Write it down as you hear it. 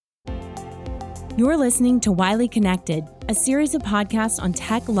You're listening to Wiley Connected, a series of podcasts on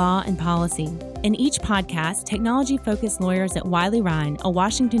tech, law, and policy. In each podcast, technology-focused lawyers at Wiley Rein, a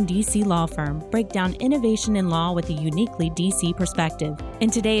Washington, D.C. law firm, break down innovation in law with a uniquely D.C. perspective. In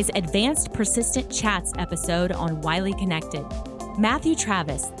today's Advanced Persistent Chats episode on Wiley Connected, Matthew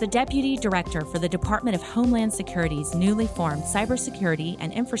Travis, the Deputy Director for the Department of Homeland Security's newly formed Cybersecurity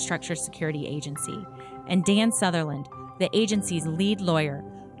and Infrastructure Security Agency, and Dan Sutherland, the agency's lead lawyer,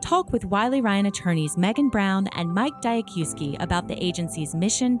 talk with Wiley Rein attorneys Megan Brown and Mike Diakuski about the agency's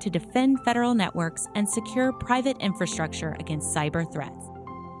mission to defend federal networks and secure private infrastructure against cyber threats.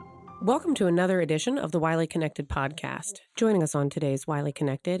 Welcome to another edition of the Wiley Connected podcast. Joining us on today's Wiley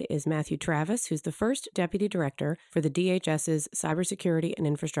Connected is Matthew Travis, who's the first Deputy Director for the DHS's Cybersecurity and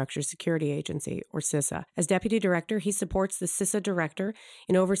Infrastructure Security Agency, or CISA. As Deputy Director, he supports the CISA Director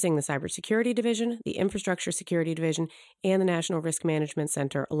in overseeing the Cybersecurity Division, the Infrastructure Security Division, and the National Risk Management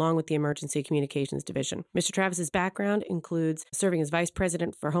Center, along with the Emergency Communications Division. Mr. Travis's background includes serving as Vice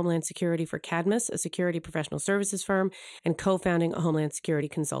President for Homeland Security for Cadmus, a security professional services firm, and co-founding a Homeland Security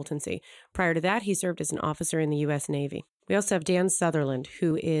consultancy. Prior to that, he served as an officer in the U.S. Navy. We also have Dan Sutherland,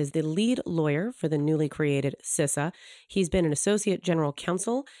 who is the lead lawyer for the newly created CISA. He's been an associate general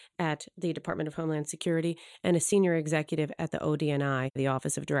counsel at the Department of Homeland Security and a senior executive at the ODNI, the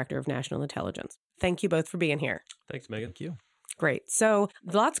Office of Director of National Intelligence. Thank you both for being here. Thanks, Megan. Thank you. Great. So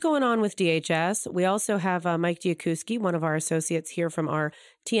lots going on with DHS. We also have Mike Diakuski, one of our associates here from our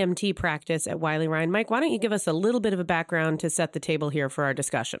TMT practice at Wiley Rein. Mike, why don't you give us a little bit of a background to set the table here for our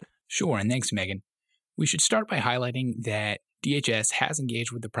discussion? Sure, and thanks, Megan. We should start by highlighting that DHS has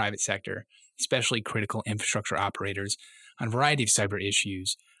engaged with the private sector, especially critical infrastructure operators, on a variety of cyber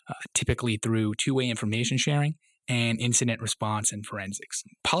issues, typically through two-way information sharing and incident response and forensics.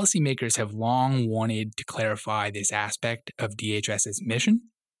 Policymakers have long wanted to clarify this aspect of DHS's mission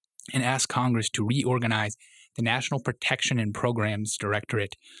and asked Congress to reorganize the National Protection and Programs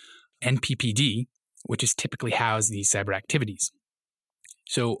Directorate, NPPD, which is typically housed these cyber activities.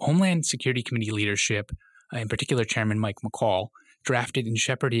 So Homeland Security Committee leadership, in particular Chairman Mike McCall, drafted and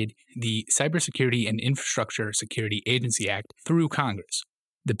shepherded the Cybersecurity and Infrastructure Security Agency Act through Congress.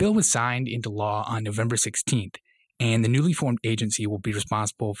 The bill was signed into law on November 16th, and the newly formed agency will be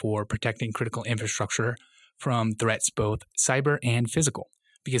responsible for protecting critical infrastructure from threats both cyber and physical.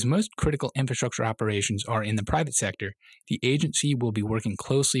 Because most critical infrastructure operations are in the private sector, the agency will be working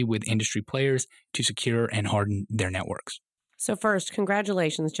closely with industry players to secure and harden their networks. So first,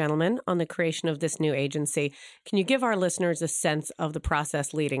 congratulations, gentlemen, on the creation of this new agency. Can you give our listeners a sense of the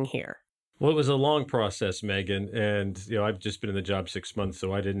process leading here? Well, it was a long process, Megan, and I've just been in the job 6 months,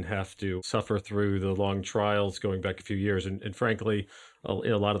 so I didn't have to suffer through the long trials going back a few years. And frankly, a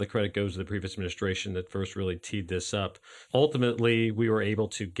lot of the credit goes to the previous administration that first really teed this up. Ultimately, we were able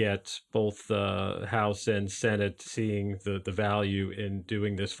to get both the House and Senate seeing the value in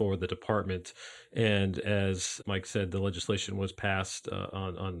doing this for the department. And as Mike said, the legislation was passed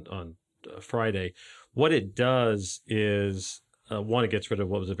on Friday. What it does is one, it gets rid of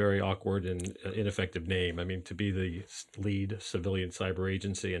what was a very awkward and ineffective name. I mean, to be the lead civilian cyber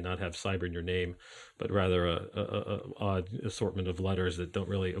agency and not have cyber in your name, but rather a odd assortment of letters that don't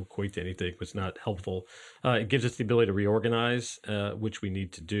really equate to anything was not helpful. It gives us the ability to reorganize, which we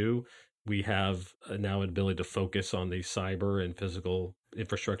need to do. We have now an ability to focus on the cyber and physical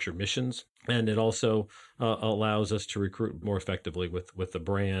infrastructure missions. And it also allows us to recruit more effectively with the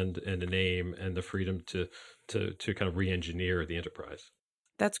brand and the name and the freedom to kind of re-engineer the enterprise.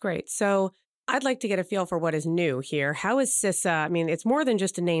 That's great. So I'd like to get a feel for what is new here. How is CISA? I mean, it's more than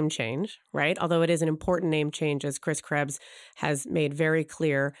just a name change, right? Although it is an important name change, as Chris Krebs has made very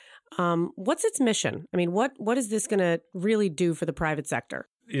clear. What's its mission? I mean, what is this going to really do for the private sector?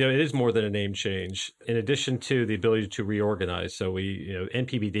 It is more than a name change. In addition to the ability to reorganize, so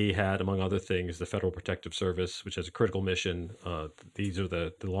NPPD had, among other things, the Federal Protective Service, which has a critical mission. These are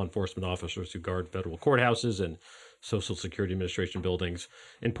the law enforcement officers who guard federal courthouses and Social Security Administration buildings.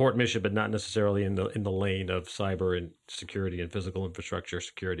 Important mission, but not necessarily in the lane of cyber and security and physical infrastructure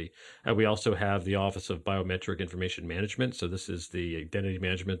security. We also have the Office of Biometric Information Management. So this is the identity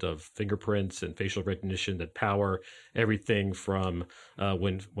management of fingerprints and facial recognition that power everything from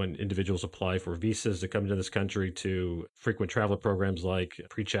when individuals apply for visas to come into this country to frequent traveler programs like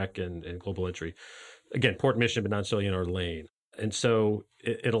PreCheck and Global Entry. Again, important mission, but not necessarily in our lane. And so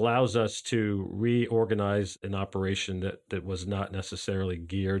it allows us to reorganize an operation that was not necessarily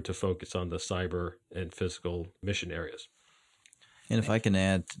geared to focus on the cyber and physical mission areas. And if I can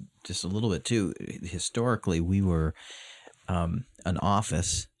add just a little bit too, historically we were an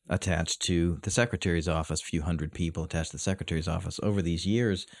office attached to the Secretary's office, a few hundred people attached to the Secretary's office. Over these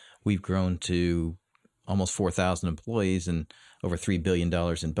years, we've grown to almost 4,000 employees and over $3 billion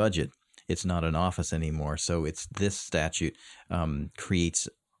in budget. It's not an office anymore. So this statute creates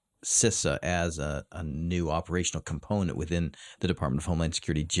CISA as a new operational component within the Department of Homeland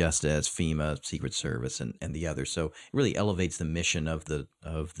Security, just as FEMA, Secret Service, and the others. So it really elevates the mission of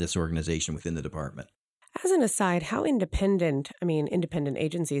this organization within the department. As an aside, how independent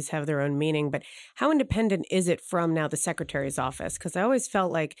agencies have their own meaning, but how independent is it from now the Secretary's office? Because I always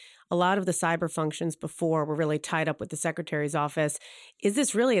felt like a lot of the cyber functions before were really tied up with the Secretary's office. Is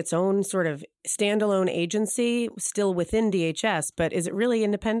this really its own sort of standalone agency, still within DHS, but is it really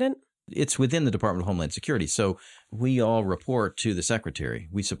independent? It's within the Department of Homeland Security. So we all report to the Secretary.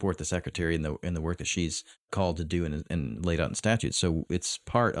 We support the Secretary in the work that she's called to do and laid out in statute. So it's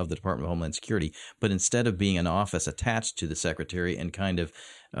part of the Department of Homeland Security. But instead of being an office attached to the Secretary and kind of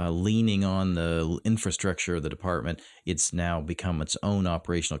leaning on the infrastructure of the department, it's now become its own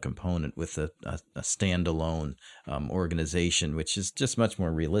operational component with a standalone organization, which is just much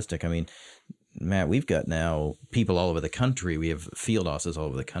more realistic. I mean, Matt, we've got now people all over the country. We have field offices all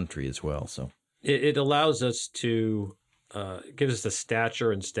over the country as well. So it allows us to gives us the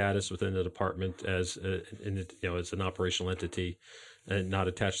stature and status within the department as as an operational entity and not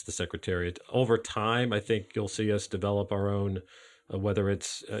attached to the Secretariat. Over time, I think you'll see us develop our own. Whether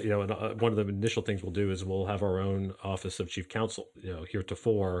it's one of the initial things we'll do is we'll have our own Office of Chief Counsel.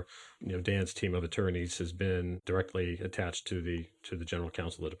 Heretofore, Dan's team of attorneys has been directly attached to the General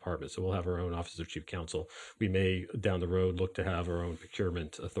Counsel of the department. So we'll have our own Office of Chief Counsel. We may down the road look to have our own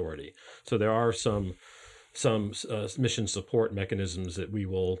procurement authority. So there are some mission support mechanisms that we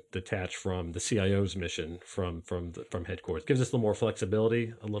will detach from the CIO's mission from headquarters. It gives us a little more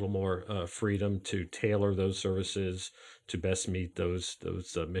flexibility, a little more freedom to tailor those services to best meet those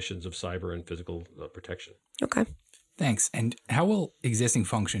missions of cyber and physical protection. Okay. Thanks. And how will existing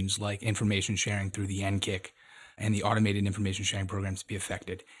functions like information sharing through the NCIC and the automated information sharing programs be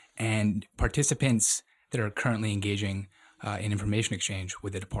affected? And participants that are currently engaging in information exchange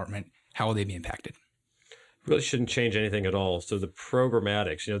with the department, how will they be impacted? Really shouldn't change anything at all. So the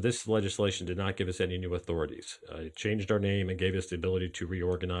programmatics, this legislation did not give us any new authorities. It changed our name and gave us the ability to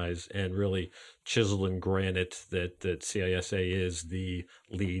reorganize and really chisel and granite that CISA is the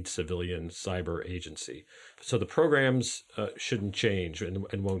lead civilian cyber agency. So the programs shouldn't change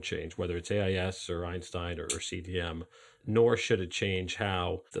and won't change, whether it's AIS or Einstein or CDM, nor should it change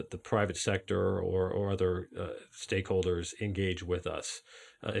how the private sector or other stakeholders engage with us.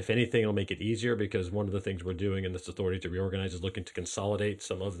 If anything, it'll make it easier because one of the things we're doing in this authority to reorganize is looking to consolidate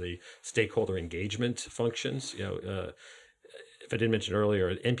some of the stakeholder engagement functions. If I didn't mention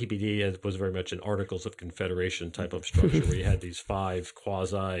earlier, NPPD was very much an Articles of Confederation type of structure where you had these 5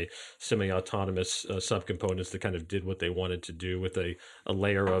 quasi semi-autonomous subcomponents that kind of did what they wanted to do with a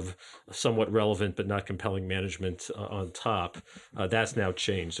layer of somewhat relevant but not compelling management on top. That's now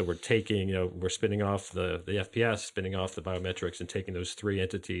changed. So we're taking, we're spinning off the FPS, spinning off the biometrics and taking those 3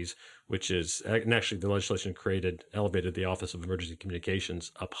 entities, which is, and actually the legislation elevated the Office of Emergency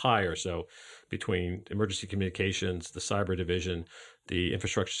Communications up higher. So between emergency communications, the cyber division, the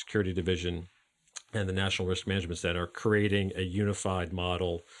infrastructure security division, and the National Risk Management Center, creating a unified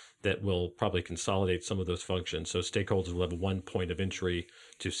model that will probably consolidate some of those functions. So stakeholders will have one point of entry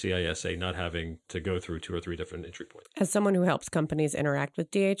to CISA, not having to go through 2 or 3 different entry points. As someone who helps companies interact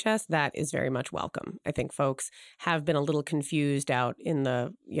with DHS, that is very much welcome. I think folks have been a little confused out in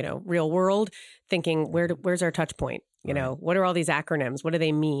the, real world, thinking, where's our touch point? What are all these acronyms? What do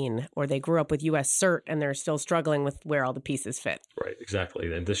they mean? Or they grew up with U.S. CERT and they're still struggling with where all the pieces fit. Right,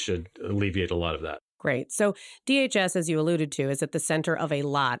 exactly. And this should alleviate a lot of that. Great. So DHS, as you alluded to, is at the center of a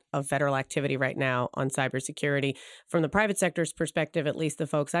lot of federal activity right now on cybersecurity. From the private sector's perspective, at least the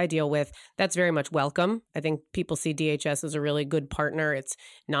folks I deal with, that's very much welcome. I think people see DHS as a really good partner. It's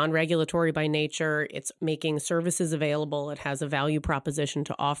non-regulatory by nature. It's making services available. It has a value proposition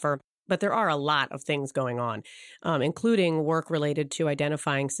to offer. But there are a lot of things going on, including work related to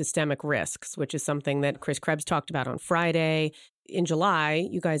identifying systemic risks, which is something that Chris Krebs talked about on Friday. In July,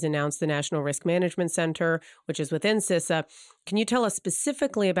 you guys announced the National Risk Management Center, which is within CISA. Can you tell us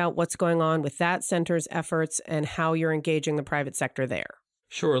specifically about what's going on with that center's efforts and how you're engaging the private sector there?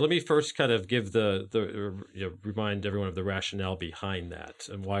 Sure. Let me first kind of give remind everyone of the rationale behind that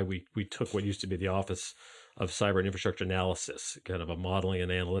and why we took what used to be the Office cyber and infrastructure analysis, kind of a modeling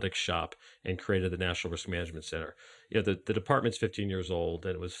and analytics shop, and created the National Risk Management Center. The department's 15 years old,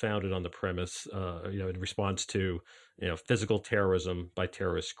 and it was founded on the premise, in response to, physical terrorism by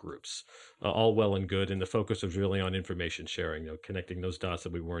terrorist groups. All well and good, and the focus was really on information sharing, connecting those dots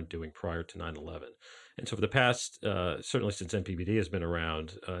that we weren't doing prior to 9/11. And so for the past, certainly since NPPD has been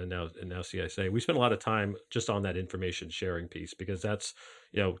around, and now CISA, we spent a lot of time just on that information sharing piece, because that's,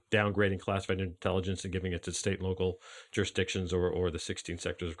 downgrading classified intelligence and giving it to state and local jurisdictions or the 16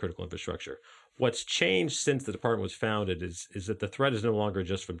 sectors of critical infrastructure. What's changed since the department was founded is that the threat is no longer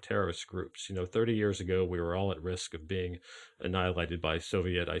just from terrorist groups. 30 years ago, we were all at risk of being annihilated by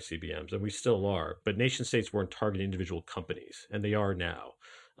Soviet ICBMs, and we still are. But nation states weren't targeting individual companies, and they are now.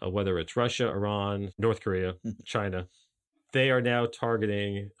 Whether it's Russia, Iran, North Korea, China, they are now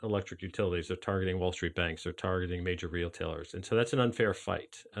targeting electric utilities. They're targeting Wall Street banks. They're targeting major retailers. And so that's an unfair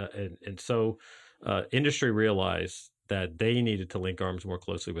fight. So industry realized that they needed to link arms more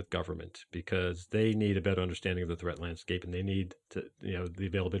closely with government, because they need a better understanding of the threat landscape, and they need to, the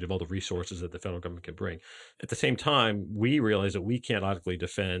availability of all the resources that the federal government can bring. At the same time, we realize that we can't adequately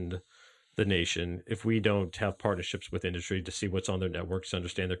defend the nation if we don't have partnerships with industry to see what's on their networks, to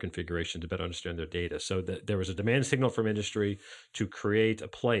understand their configuration, to better understand their data. So that there was a demand signal from industry to create a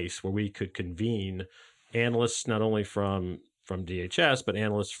place where we could convene analysts, not only from DHS, but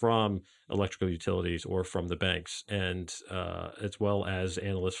analysts from electrical utilities or from the banks, and as well as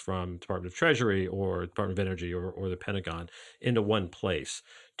analysts from Department of Treasury or Department of Energy or the Pentagon, into one place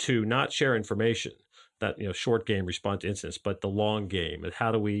to not share information, that short game response to incidents, but the long game.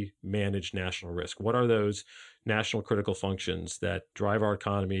 How do we manage national risk? What are those national critical functions that drive our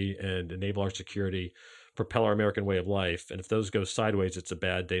economy and enable our security, propel our American way of life? And if those go sideways, it's a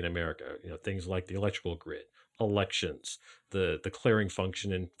bad day in America. Things like the electrical grid, elections, the clearing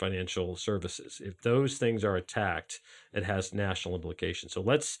function in financial services. If those things are attacked, it has national implications. So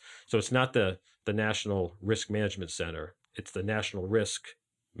it's not the National Risk Management Center, it's the National Risk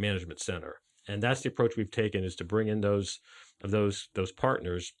Management Center. And that's the approach we've taken, is to bring in those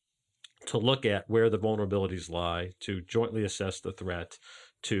partners to look at where the vulnerabilities lie, to jointly assess the threat,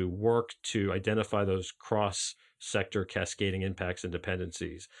 to work to identify those cross-sector cascading impacts and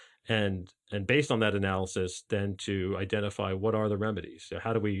dependencies. And based on that analysis, then to identify what are the remedies. So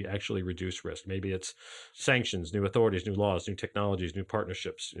how do we actually reduce risk? Maybe it's sanctions, new authorities, new laws, new technologies, new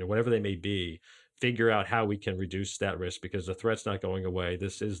partnerships, whatever they may be. Figure out how we can reduce that risk, because the threat's not going away.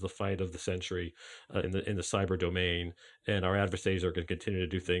 This is the fight of the century in the cyber domain, and our adversaries are going to continue to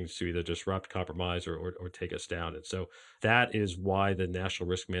do things to either disrupt, compromise, or take us down. And so that is why the National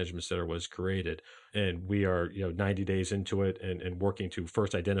Risk Management Center was created, and we are 90 days into it and working to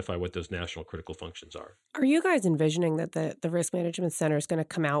first identify what those national critical functions are. Are you guys envisioning that the Risk Management Center is going to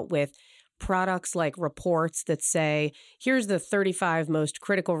come out with products like reports that say, here's the 35 most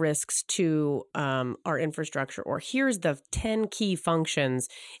critical risks to our infrastructure, or here's the 10 key functions,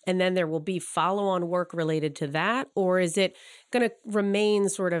 and then there will be follow-on work related to that? Or is it going to remain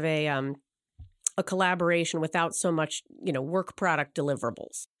sort of a collaboration without so much, work product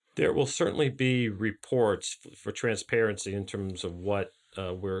deliverables? There will certainly be reports for transparency in terms of what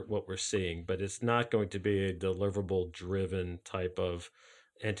we're seeing, but it's not going to be a deliverable-driven type of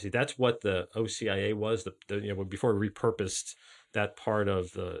entity. That's what the OCIA was. Before we repurposed that part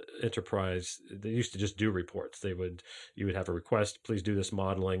of the enterprise, they used to just do reports. You would have a request, please do this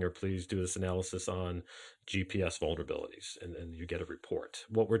modeling, or please do this analysis on GPS vulnerabilities, and you get a report.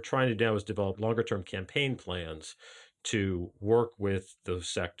 What we're trying to do now is develop longer term campaign plans to work with those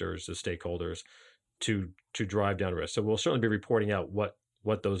sectors, the stakeholders, to drive down risk. So we'll certainly be reporting out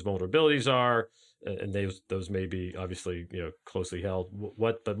what those vulnerabilities are, and those may be obviously closely held.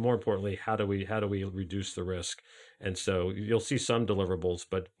 But more importantly, how do we reduce the risk? And so you'll see some deliverables,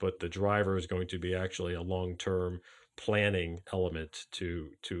 but the driver is going to be actually a long-term planning element to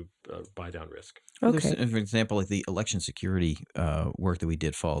buy down risk. Okay. For example, like the election security work that we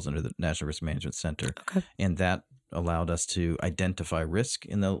did falls under the National Risk Management Center, okay, and that allowed us to identify risk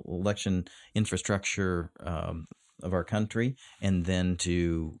in the election infrastructure of our country, and then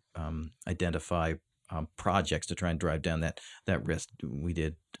to identify projects to try and drive down that risk. We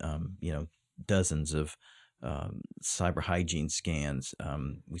did dozens of cyber hygiene scans.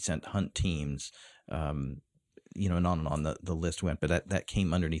 We sent hunt teams, and on the list went. But that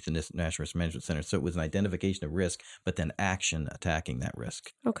came underneath the National Risk Management Center. So it was an identification of risk, but then action attacking that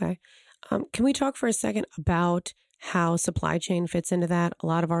risk. Okay. Can we talk for a second about how supply chain fits into that? A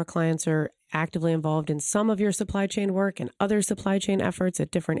lot of our clients are actively involved in some of your supply chain work and other supply chain efforts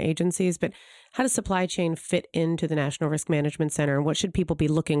at different agencies, but how does supply chain fit into the National Risk Management Center, and what should people be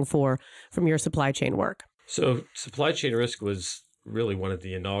looking for from your supply chain work? So supply chain risk was really one of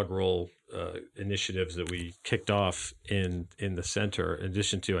the inaugural initiatives that we kicked off in the center, in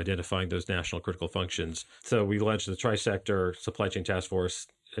addition to identifying those national critical functions. So we launched the Tri-Sector Supply Chain Task Force,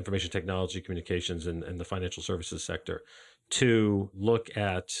 Information Technology, Communications, and the financial services sector to look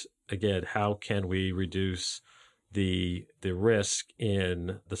at, again, how can we reduce the risk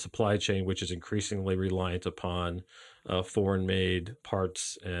in the supply chain, which is increasingly reliant upon foreign-made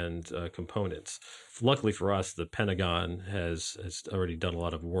parts and components. Luckily for us, the Pentagon has already done a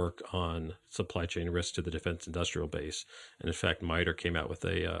lot of work on supply chain risk to the defense industrial base. And in fact, MITRE came out with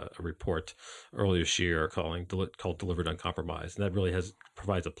a report earlier this year called Delivered Uncompromised. And that really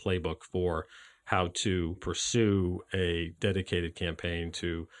provides a playbook for how to pursue a dedicated campaign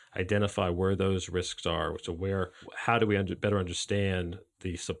to identify where those risks are. So how do we better understand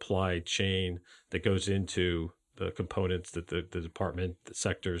the supply chain that goes into the components that the department, the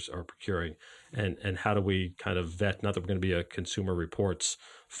sectors are procuring, and how do we kind of vet, not that we're going to be a consumer reports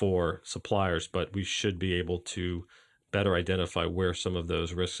for suppliers, but we should be able to better identify where some of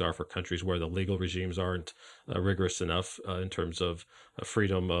those risks are for countries where the legal regimes aren't rigorous enough in terms of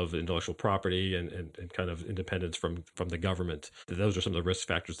freedom of intellectual property and kind of independence from the government. Those are some of the risk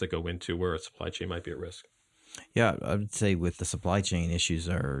factors that go into where a supply chain might be at risk. Yeah, I would say with the supply chain issues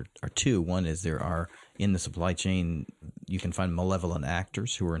are two. One is in the supply chain, you can find malevolent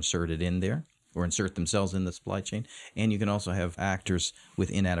actors who are inserted in there or insert themselves in the supply chain. And you can also have actors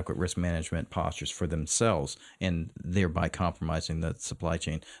with inadequate risk management postures for themselves and thereby compromising the supply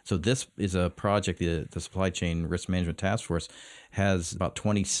chain. So this is a project, the Supply Chain Risk Management Task Force has about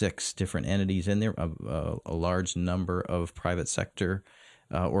 26 different entities in there, a large number of private sector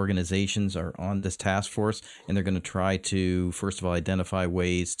organizations are on this task force, and they're going to try to, first of all, identify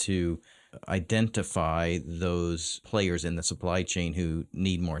ways to identify those players in the supply chain who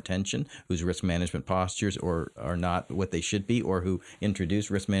need more attention, whose risk management postures or are not what they should be, or who introduce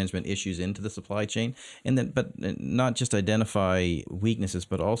risk management issues into the supply chain. And then, but not just identify weaknesses,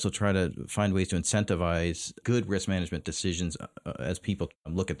 but also try to find ways to incentivize good risk management decisions as people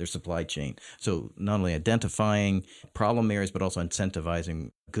look at their supply chain. So not only identifying problem areas, but also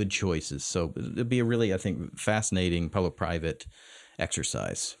incentivizing good choices. So it'd be a really, I think, fascinating public-private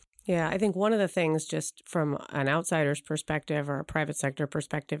exercise. Yeah, I think one of the things just from an outsider's perspective or a private sector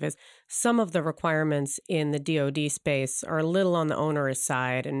perspective is some of the requirements in the DoD space are a little on the onerous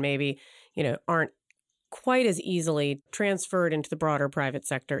side and maybe, aren't quite as easily transferred into the broader private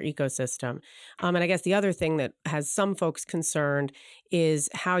sector ecosystem. And I guess the other thing that has some folks concerned is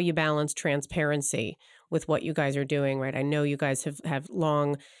how you balance transparency with what you guys are doing, right? I know you guys have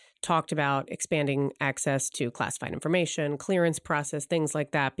long talked about expanding access to classified information, clearance process, things like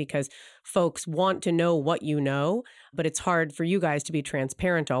that, because folks want to know what you know, but it's hard for you guys to be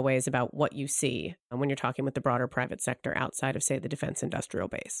transparent always about what you see when you're talking with the broader private sector outside of, say, the defense industrial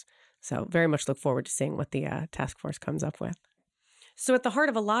base. So very much look forward to seeing what the task force comes up with. So at the heart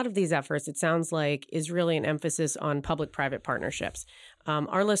of a lot of these efforts, it sounds like, is really an emphasis on public-private partnerships.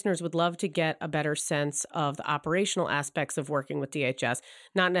 Our listeners would love to get a better sense of the operational aspects of working with DHS,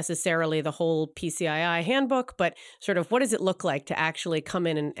 not necessarily the whole PCII handbook, but sort of what does it look like to actually come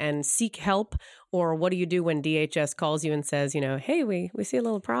in and seek help, or what do you do when DHS calls you and says, hey, we see a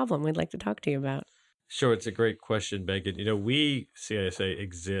little problem we'd like to talk to you about? Sure, it's a great question, Megan. We, CISA,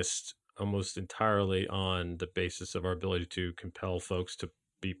 exist almost entirely on the basis of our ability to compel folks to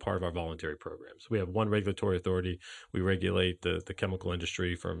be part of our voluntary programs. We have one regulatory authority. We regulate the chemical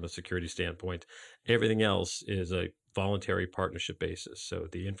industry from a security standpoint. Everything else is a voluntary partnership basis. So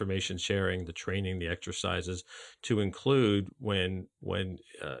the information sharing, the training, the exercises, to include when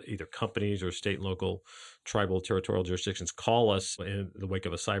either companies or state and local, tribal, territorial jurisdictions call us in the wake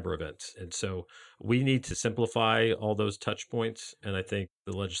of a cyber event. And so we need to simplify all those touch points. And I think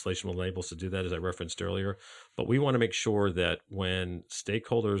the legislation will enable us to do that, as I referenced earlier. But we want to make sure that when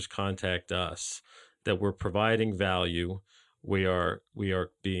stakeholders contact us, that we're providing value, we are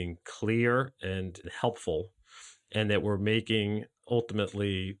being clear and helpful, and that we're making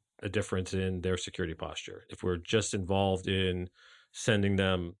ultimately a difference in their security posture. If we're just involved in sending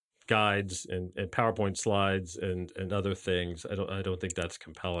them guides and PowerPoint slides and other things, I don't think that's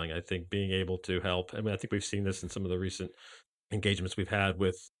compelling. I think being able to help, I think we've seen this in some of the recent engagements we've had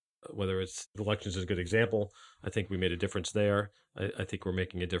with, whether it's elections is a good example. I think we made a difference there. I think we're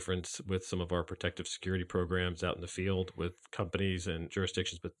making a difference with some of our protective security programs out in the field with companies and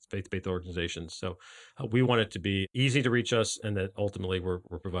jurisdictions, with faith-based organizations. So we want it to be easy to reach us, and that ultimately we're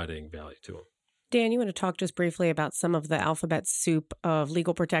providing value to them. Dan, you want to talk just briefly about some of the alphabet soup of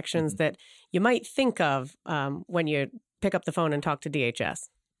legal protections that you might think of when you pick up the phone and talk to DHS?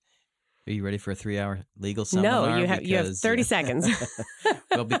 Are you ready for a 3-hour legal seminar? No, you have 30 seconds.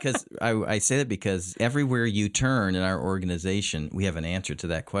 Well, because I say that because everywhere you turn in our organization, we have an answer to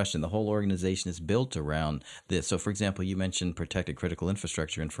that question. The whole organization is built around this. So, for example, you mentioned protected critical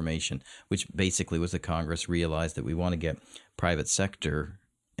infrastructure information, which basically was the Congress realized that we want to get private sector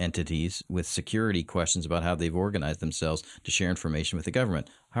entities with security questions about how they've organized themselves to share information with the government.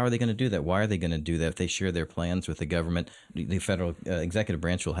 How are they going to do that? Why are they going to do that? If they share their plans with the government, the federal executive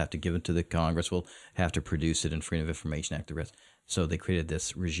branch will have to give it to the Congress, will have to produce it in Freedom of Information Act, the rest. So they created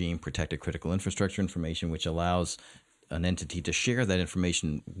this regime, protected critical infrastructure information, which allows an entity to share that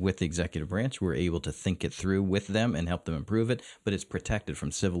information with the executive branch. We're able to think it through with them and help them improve it, but it's protected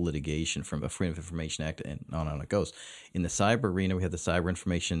from civil litigation, from a Freedom of Information Act, and on it goes. In the cyber arena, we have the Cyber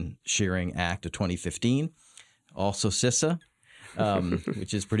Information Sharing Act of 2015, also CISA,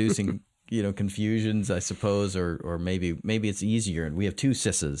 which is producing confusions, I suppose, or maybe it's easier. And we have 2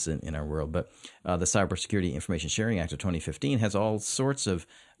 CISAs in our world, but the Cybersecurity Information Sharing Act of 2015 has all sorts of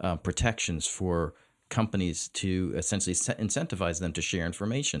protections for companies to essentially incentivize them to share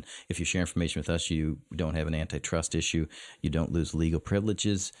information. If you share information with us, you don't have an antitrust issue. You don't lose legal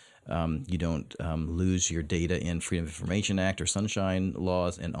privileges. You don't lose your data in Freedom of Information Act or Sunshine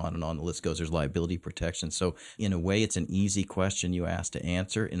laws, and on the list goes. There's liability protection. So in a way, it's an easy question you ask to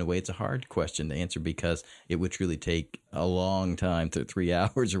answer. In a way, it's a hard question to answer because it would truly take a long time, 3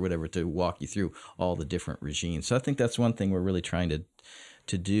 hours or whatever, to walk you through all the different regimes. So I think that's one thing we're really trying to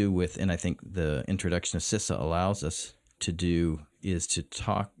do with, and I think the introduction of CISA allows us to do, is to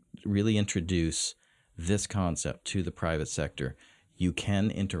really introduce this concept to the private sector. You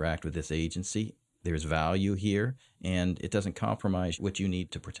can interact with this agency. There's value here, and it doesn't compromise what you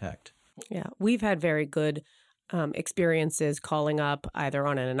need to protect. Yeah, we've had very good experiences calling up either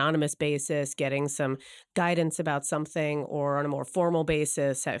on an anonymous basis, getting some guidance about something, or on a more formal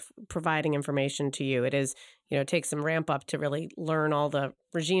basis, providing information to you. It is, takes some ramp up to really learn all the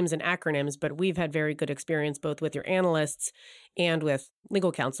regimes and acronyms, but we've had very good experience both with your analysts and with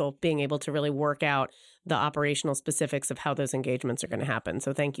legal counsel being able to really work out the operational specifics of how those engagements are going to happen.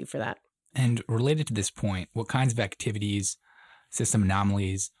 So thank you for that. And related to this point, what kinds of activities, system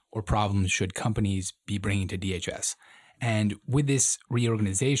anomalies, or problems should companies be bringing to DHS? And with this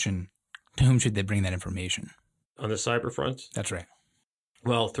reorganization, to whom should they bring that information? On the cyber front? That's right.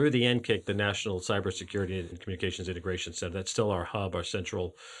 Well, through the NCIC, the National Cybersecurity and Communications Integration Center, that's still our hub, our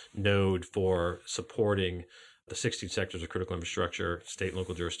central node for supporting the 16 sectors of critical infrastructure, state and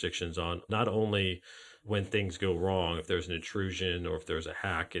local jurisdictions on not only when things go wrong, if there's an intrusion or if there's a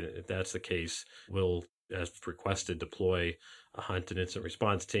hack, and if that's the case, we'll, as requested, deploy a hunt and incident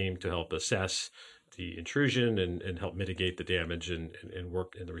response team to help assess the intrusion and help mitigate the damage and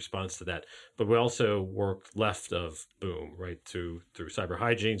work in the response to that. But we also work left of boom, right, through cyber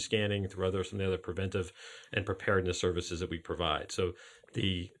hygiene scanning, through some of the other preventive and preparedness services that we provide. So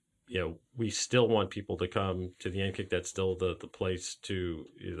we still want people to come to the NCIC. That's still the place to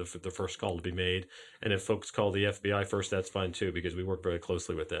the first call to be made. And if folks call the FBI first, that's fine too, because we work very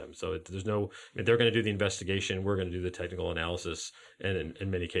closely with them. So they're going to do the investigation. We're going to do the technical analysis. And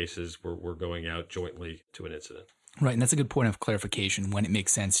in many cases, we're going out jointly to an incident. Right. And that's a good point of clarification when it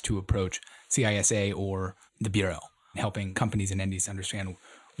makes sense to approach CISA or the Bureau, helping companies and entities understand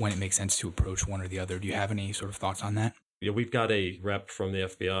when it makes sense to approach one or the other. Do you have any sort of thoughts on that? We've got a rep from the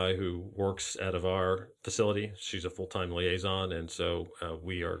FBI who works out of our facility. She's a full-time liaison, and so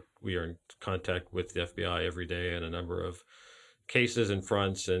we are in contact with the FBI every day on a number of cases and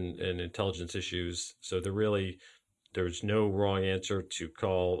fronts and intelligence issues. So there's no wrong answer to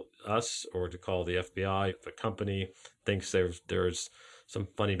call us or to call the FBI. If a company thinks there's some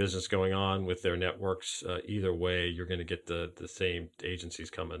funny business going on with their networks, either way, you're going to get the same agencies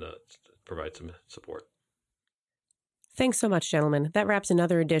coming to provide some support. Thanks so much, gentlemen. That wraps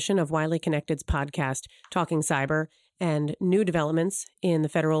another edition of Wiley Connected's podcast, Talking Cyber and new developments in the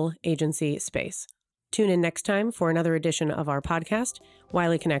federal agency space. Tune in next time for another edition of our podcast,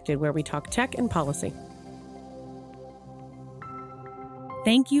 Wiley Connected, where we talk tech and policy.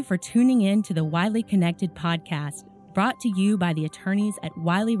 Thank you for tuning in to the Wiley Connected podcast, brought to you by the attorneys at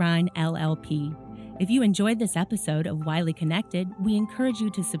Wiley Rein LLP. If you enjoyed this episode of Wiley Connected, we encourage you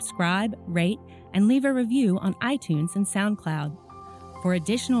to subscribe, rate, and leave a review on iTunes and SoundCloud. For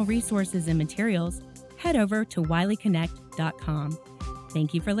additional resources and materials, head over to wileyconnect.com.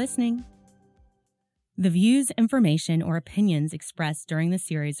 Thank you for listening. The views, information, or opinions expressed during the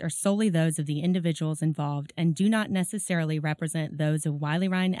series are solely those of the individuals involved and do not necessarily represent those of Wiley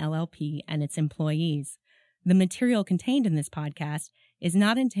Rein LLP and its employees. The material contained in this podcast is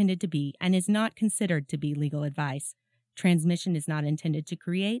not intended to be and is not considered to be legal advice. Transmission is not intended to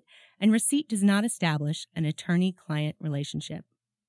create, and receipt does not establish an attorney-client relationship.